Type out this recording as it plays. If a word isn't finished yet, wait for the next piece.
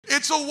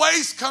It's a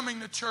waste coming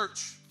to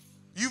church.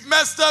 You've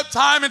messed up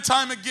time and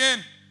time again.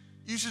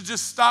 You should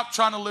just stop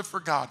trying to live for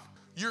God.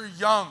 You're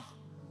young.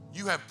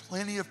 You have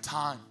plenty of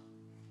time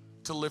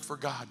to live for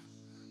God.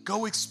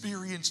 Go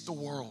experience the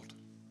world.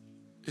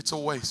 It's a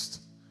waste.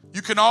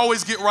 You can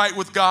always get right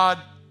with God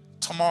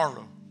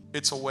tomorrow.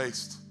 It's a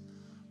waste.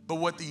 But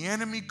what the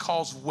enemy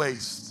calls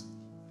waste,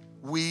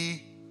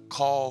 we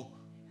call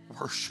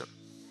worship.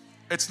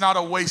 It's not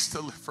a waste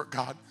to live for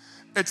God.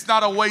 It's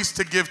not a waste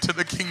to give to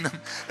the kingdom.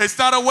 It's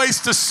not a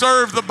waste to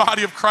serve the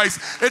body of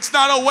Christ. It's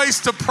not a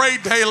waste to pray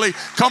daily.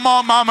 Come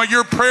on, mama,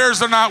 your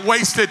prayers are not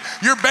wasted.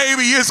 Your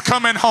baby is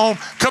coming home.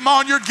 Come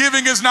on, your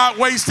giving is not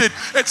wasted.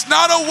 It's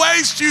not a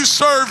waste you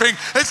serving.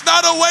 It's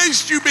not a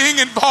waste you being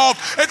involved.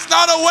 It's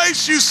not a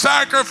waste you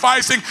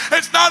sacrificing.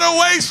 It's not a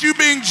waste you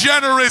being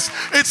generous.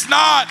 It's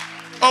not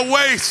a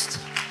waste.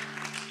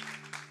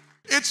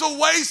 It's a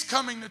waste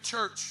coming to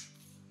church.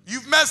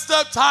 You've messed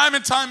up time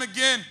and time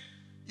again.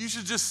 You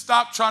should just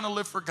stop trying to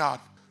live for God.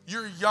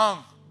 You're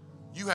young.